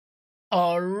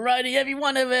Alrighty,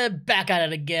 everyone, we're back at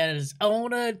it again as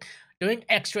owner doing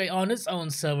X-Ray on his own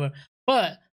server,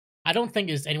 but I don't think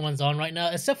there's anyone's on right now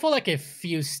except for like a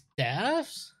few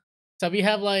staffs. So we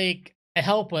have like a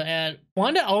helper and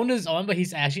one of the owners on, but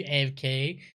he's actually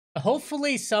AFK. But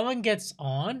hopefully someone gets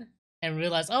on and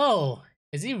realize, oh,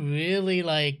 is he really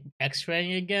like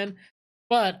X-Raying again?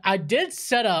 But I did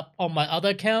set up on my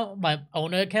other account, my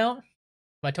owner account.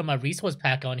 I took my resource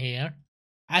pack on here.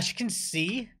 As you can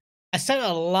see, I set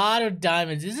a lot of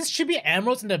diamonds. This should be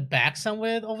emeralds in the back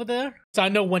somewhere over there. So I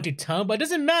know when to turn, but it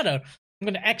doesn't matter. I'm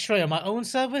gonna X-ray on my own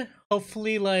server.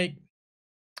 Hopefully, like,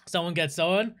 someone gets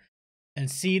on and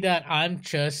see that I'm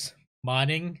just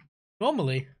mining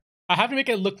normally. I have to make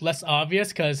it look less obvious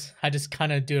because I just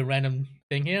kind of do a random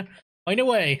thing here.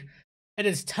 Anyway, it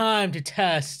is time to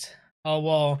test. Oh,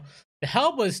 well, the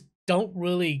helpers don't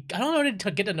really... I don't know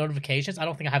to get the notifications. I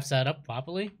don't think I have set up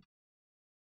properly.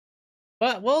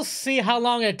 But we'll see how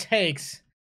long it takes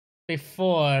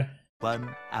before...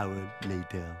 1 hour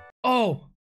later. Oh!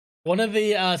 One of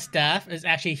the staff is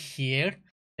actually here.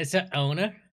 It's the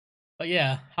owner. But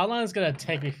yeah, how long is it gonna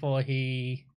take before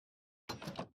he...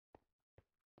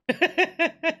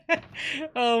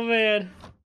 Oh man.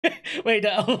 Wait,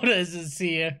 the owner is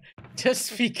here.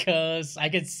 Just because I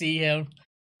can see him.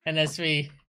 And that's me.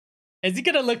 Is he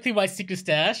gonna look through my secret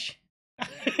stash?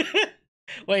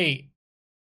 Wait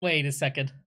a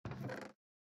second.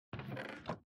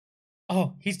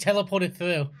 Oh, he's teleported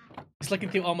through. He's looking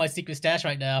through all my secret stash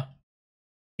right now.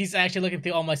 He's actually looking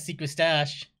through all my secret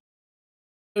stash.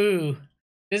 Ooh,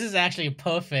 this is actually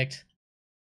perfect.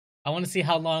 I want to see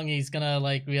how long he's gonna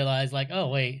like realize like, oh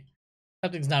wait,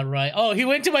 something's not right. Oh, he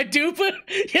went to my duper.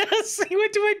 Yes, he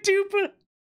went to my duper.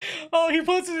 Oh, he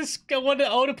posted this. One of the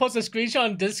owner posted a screenshot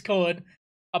on Discord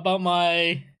about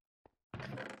my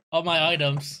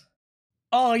items.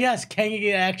 Oh yes, can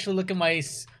you actually look at my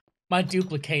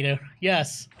duplicator?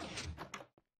 Yes.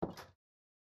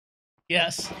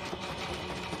 Yes.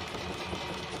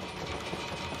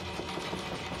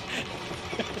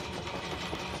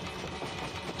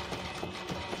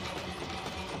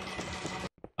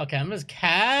 Okay, I'm just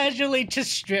casually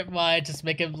just strip mine, just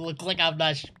make it look like I'm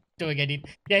not doing anything.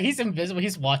 Yeah, he's invisible.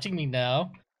 He's watching me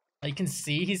now. You can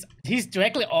see he's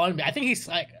directly on me. I think he's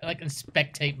like in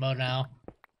spectate mode now.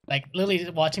 Like, literally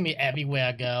watching me everywhere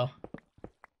I go.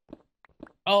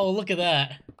 Oh, look at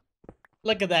that.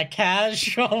 Look at that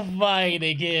casual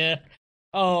mining here.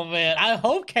 Oh, man. I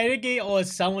hope Kennedy or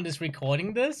someone is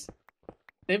recording this.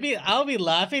 I'll be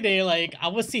laughing. I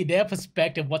will see their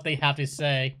perspective, what they have to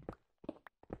say.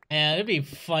 And it'd be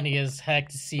funny as heck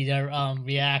to see their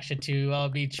reaction to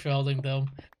me trolling them.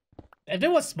 If they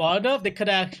were smart enough, they could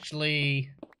actually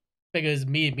figure it's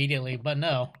me immediately, but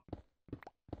no.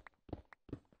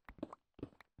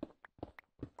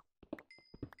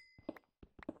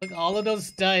 Look, all of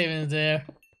those diamonds there.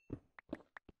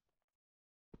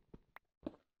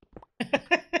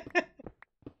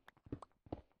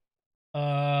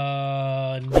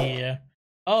 Near.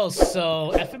 Oh,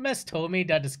 so FMS told me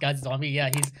that this guy's on me. Yeah,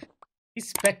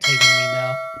 he's spectating me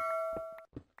now.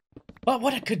 But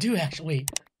what I could do actually,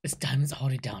 wait, this diamond's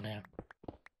already down there.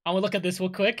 I'm gonna look at this real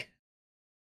quick.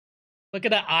 Look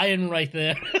at that iron right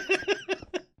there.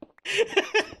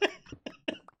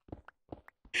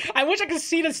 I wish I could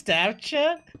see the staff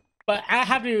chat, but I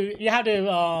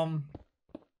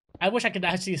wish I could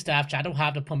actually see the staff chat. I don't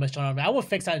have the permission on me. I will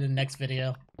fix that in the next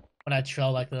video when I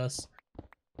troll like this.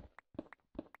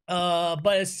 But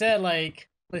it said like,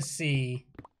 let's see.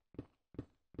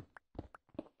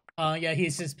 Yeah,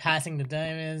 he's just passing the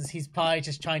diamonds. He's probably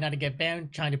just trying not to get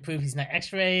banned, trying to prove he's not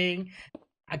X-raying.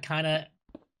 I kinda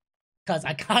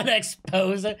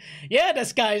expose it. Yeah,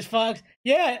 this guy is fucked.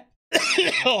 Yeah.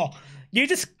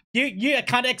 You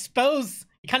kind of expose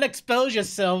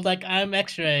yourself like I'm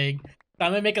X-raying.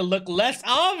 I'm gonna make it look less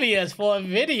obvious for a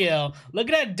video. Look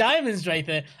at that diamonds right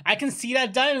there. I can see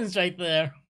that diamonds right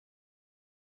there.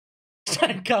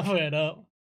 Try to cover it up.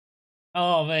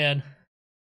 Oh man.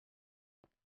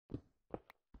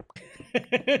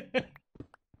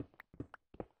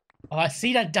 Oh, I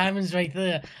see that diamonds right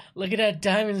there. Look at that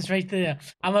diamonds right there.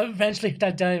 I'm gonna eventually hit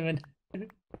that diamond.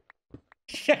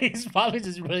 Yeah, he's probably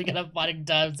just really good at finding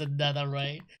diamonds in nether,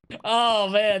 right? Oh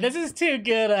man, this is too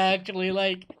good actually.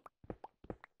 Like,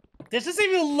 this doesn't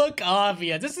even look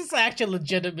obvious. This is actually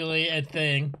legitimately a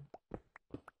thing.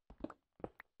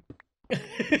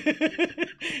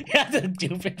 Yeah, the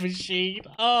duping machine.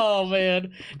 Oh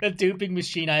man, the duping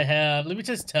machine I have. Let me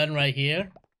just turn right here.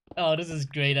 Oh, this is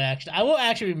great action. I will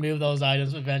actually remove those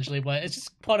items eventually, but it's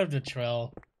just part of the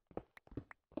trail.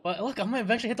 But look, I'm gonna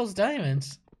eventually hit those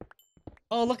diamonds.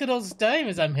 Oh, look at those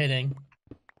diamonds I'm hitting.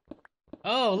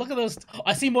 Oh, look at those. Oh,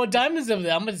 I see more diamonds over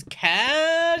there. I'm gonna just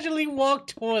casually walk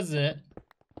towards it.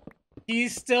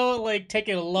 He's still, like,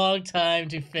 taking a long time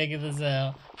to figure this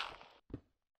out.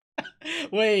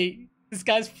 Wait, this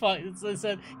guy's fucking.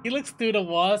 So he looks through the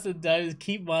walls and does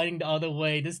keep mining the other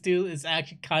way. This dude is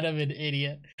actually kind of an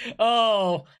idiot.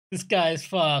 Oh, this guy's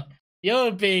fucked.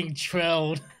 You're being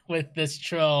trolled with this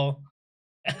troll.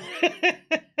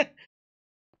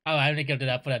 Oh, I didn't go to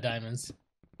that for that diamonds.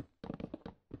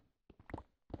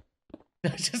 I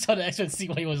just saw the extra see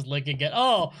what he was looking at.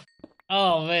 Oh,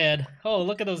 oh man. Oh,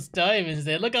 look at those diamonds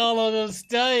there. Look at all of those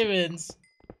diamonds.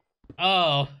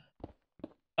 Oh.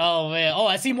 Oh man. Oh,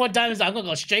 I see more diamonds. I'm gonna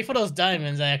go straight for those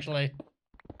diamonds, actually.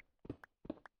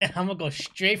 I'm gonna go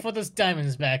straight for those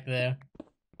diamonds back there.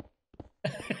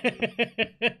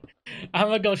 I'm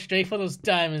gonna go straight for those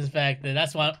diamonds back there.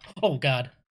 That's why. Oh god.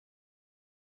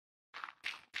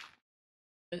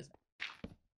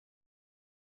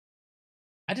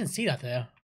 I didn't see that there.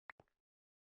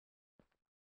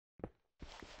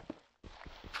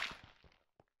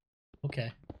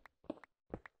 Okay.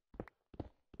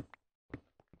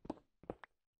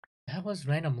 That was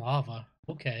random lava.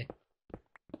 Okay.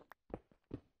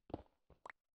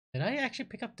 Did I actually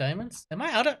pick up diamonds? Am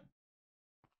I out of...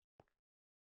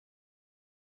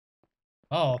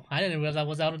 Oh, I didn't realize I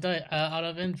was out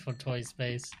of inventory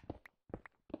space.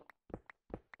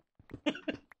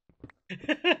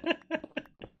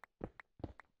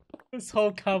 This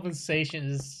whole conversation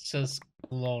is just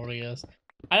glorious.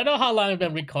 I don't know how long I've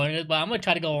been recording it, but I'm gonna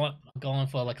try to go on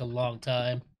for like a long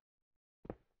time.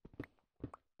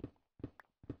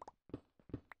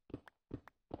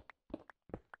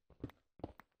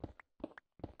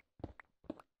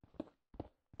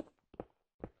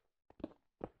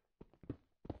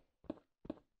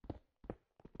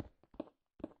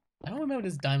 I don't remember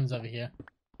this diamonds over here.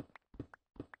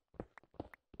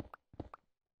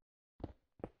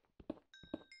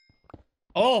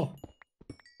 Oh!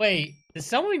 Wait, did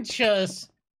someone just...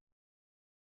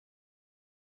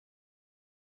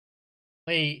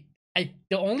 Wait,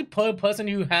 the only person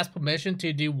who has permission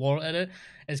to do world edit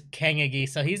is Kangagi,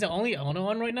 so he's the only owner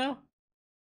one right now?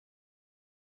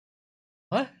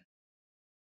 What?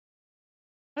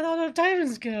 Where'd all the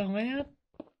diamonds go, man?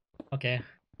 Okay.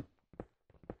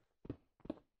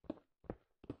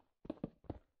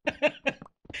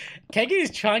 Kagi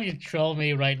is trying to troll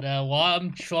me right now while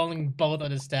I'm trolling both of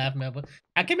the staff members.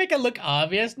 I can make it look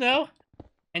obvious now,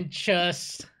 and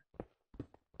just...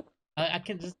 I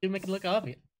can just make it look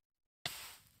obvious.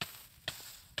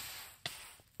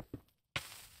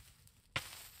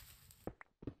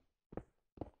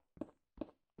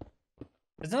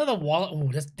 There's another wallet.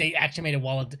 Oh, they actually made a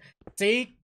wallet.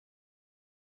 See?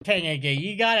 Kagi,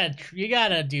 you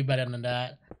gotta do better than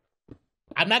that.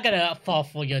 I'm not gonna fall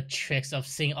for your tricks of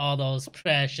seeing all those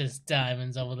precious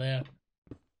diamonds over there.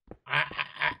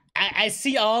 I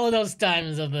see all of those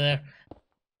diamonds over there.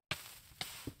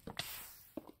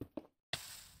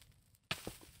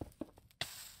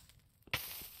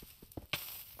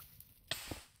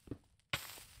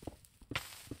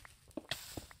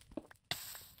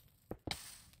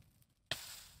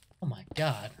 Oh my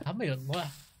god,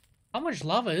 how much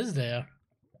lava is there?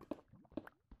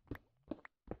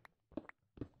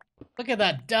 Look at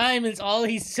that diamonds, all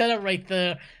he set up right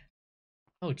there.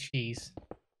 Oh jeez.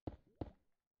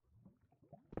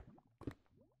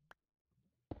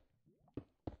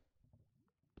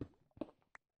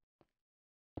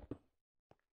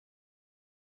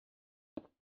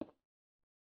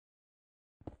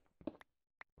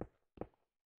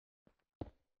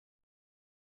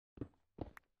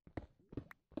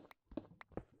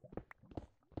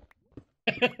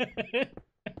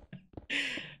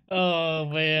 Oh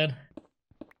man.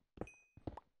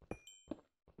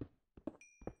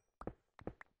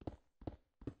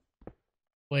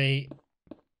 Wait.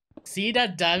 See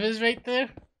that diamonds right there?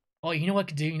 Oh, you know what I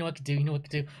could do? You know what I could do? You know what I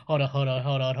could do? Hold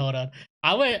on.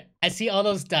 I see all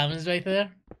those diamonds right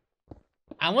there.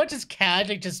 I want to just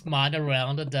casually just mine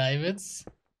around the diamonds.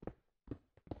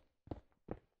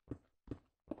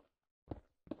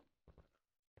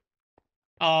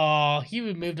 Oh, he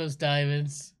removed those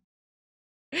diamonds.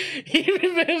 He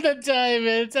removed the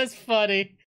diamonds. That's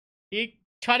funny. You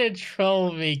try to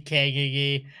troll me,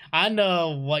 Kagigi. I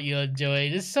know what you're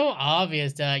doing. It's so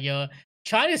obvious that you're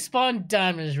trying to spawn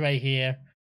diamonds right here.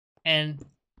 And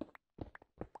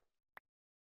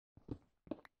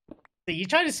see, you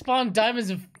try to spawn diamonds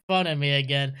in front of me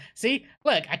again. See?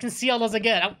 Look, I can see all those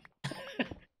again.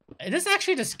 Is this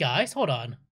actually disguised? Hold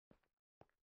on.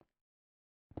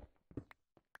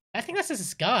 I think that's his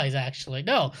disguise, actually.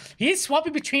 No, he's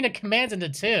swapping between the commands and the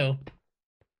two.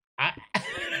 I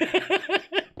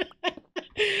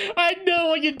I know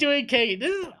what you're doing, Kate.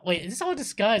 Wait, is this all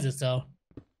disguises, though?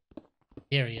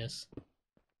 Here he is.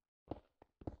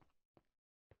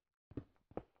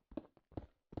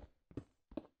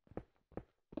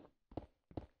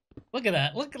 Look at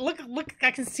that. Look,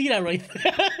 I can see that right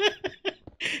there.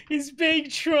 He's being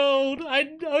trolled.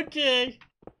 Okay.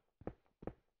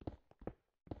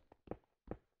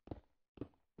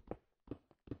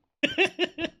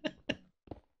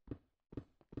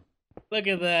 Look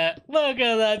at that. Look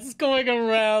at that. Just going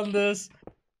around this.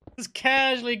 Just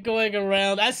casually going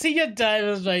around. I see your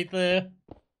diamonds right there.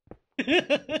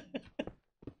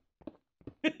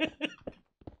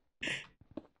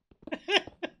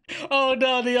 Oh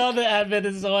no, the other admin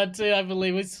is on too, I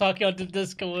believe. He's talking on the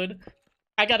Discord.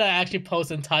 I gotta actually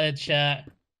post entire chat.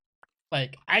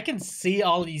 Like, I can see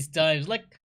all these diamonds. Look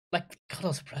at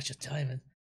those precious diamonds.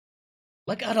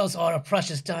 Look at those all the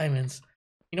precious diamonds.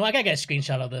 You know, I gotta get a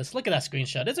screenshot of this. Look at that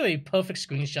screenshot. This is a perfect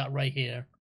screenshot right here.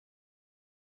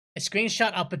 A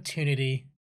screenshot opportunity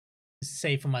to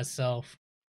save for myself.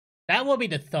 That will be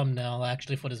the thumbnail,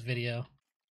 actually, for this video.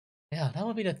 Yeah, that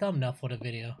will be the thumbnail for the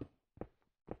video.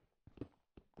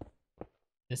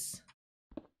 This.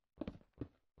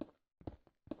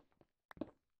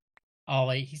 Oh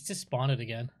wait, he's just spawned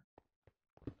again.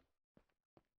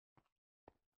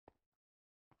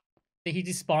 Did he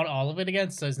just spawn all of it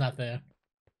again? So it's not there.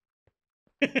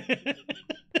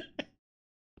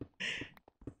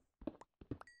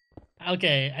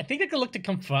 Okay, I think I could look to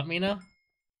confront me now.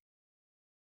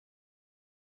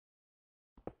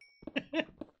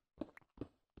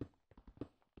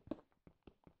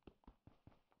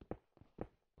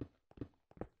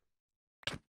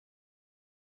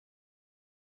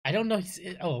 I don't know.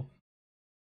 Oh.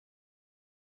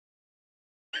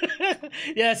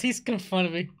 Yes, he's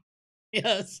confronting me.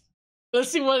 Yes.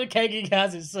 Let's see what Kangi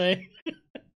has to say.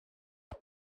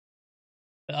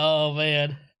 Oh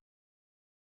man.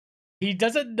 He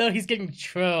doesn't know he's getting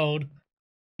trolled.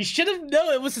 He should have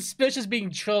known it was suspicious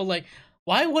being trolled. Like,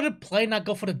 why would a play not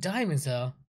go for the diamonds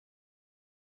though?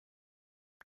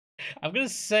 I'm gonna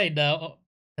say no. Oh,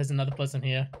 there's another person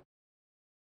here.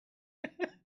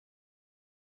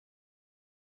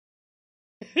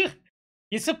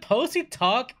 You're supposed to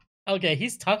talk. Okay,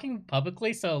 he's talking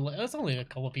publicly, so there's only a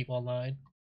couple people online.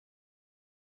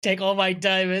 Take all my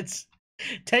diamonds.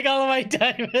 Take all of my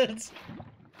diamonds.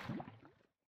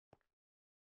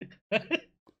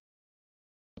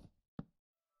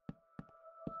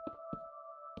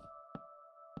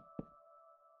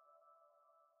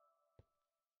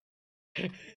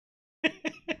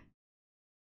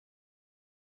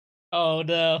 Oh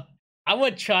no. I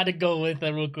would try to go with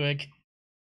it real quick.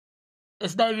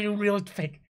 It's not even real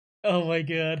fake. Oh my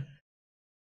god.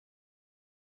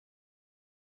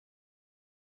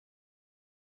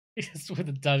 Just with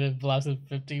a diamond blast in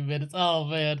 15 minutes. Oh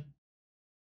man.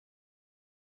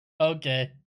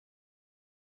 Okay.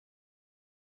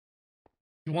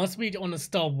 He wants me to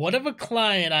uninstall whatever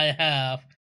client I have.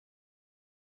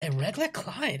 A regular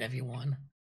client, everyone.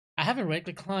 I have a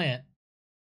regular client.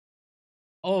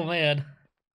 Oh man.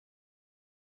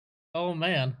 Oh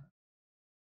man.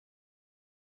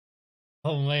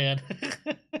 Oh man.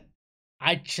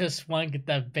 I just want to get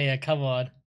that bear. Come on.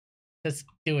 Just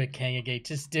do it, Kangagate.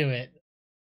 Just do it.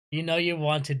 You know you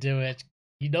want to do it.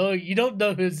 You know you don't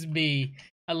know who's me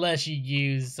unless you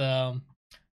use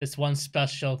this one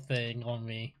special thing on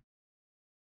me.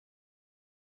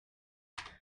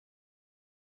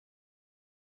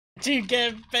 To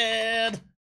get banned.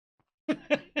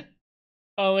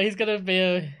 Oh, he's gonna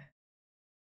be.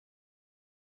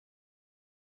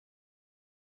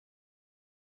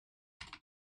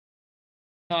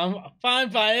 I'm fine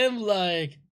by him,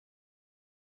 like.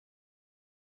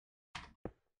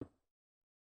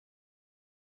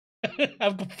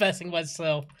 I'm confessing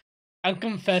myself. I'm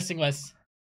confessing myself.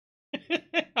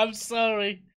 I'm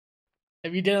sorry.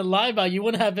 If you didn't lie about it, you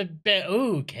wouldn't have been banned.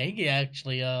 Ooh, Kangi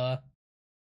actually, oh,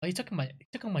 he took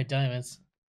all my diamonds.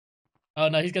 Oh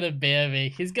no, he's gonna ban me.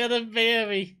 He's gonna ban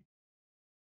me.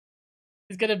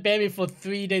 He's gonna ban me for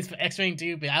 3 days for Xraying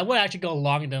duping. I would actually go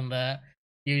longer than that,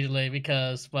 usually,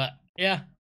 because, but, yeah.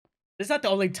 This is not the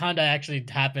only time that actually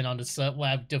happened on the what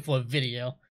I did for a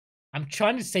video. I'm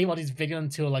trying to save all these videos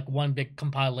into like one big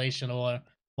compilation or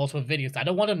multiple videos. I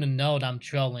don't want them to know that I'm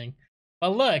trolling.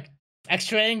 But look,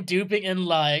 Xraying, duping, and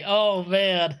lying. Oh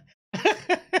man.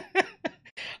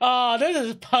 Oh, this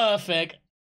is perfect.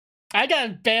 I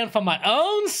got banned from my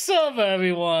own server,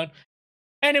 everyone.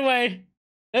 Anyway,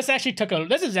 this is actually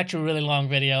a really long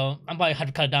video. I'm probably have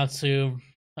to cut it down to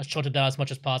I short it down as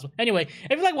much as possible. Anyway,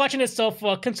 if you like watching this so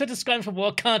far, consider subscribing for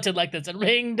more content like this and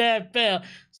ring that bell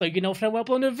so you know when I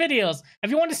upload new videos. If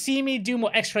you want to see me do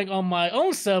more Xraying on my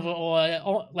own server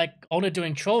or like only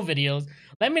doing troll videos,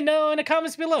 let me know in the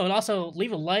comments below, and also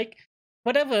leave a like,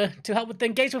 whatever, to help with the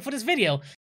engagement for this video.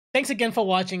 Thanks again for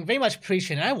watching, very much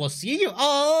appreciated, and I will see you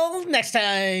all next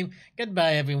time.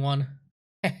 Goodbye, everyone.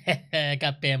 I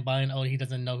got banned by an he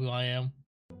doesn't know who I am.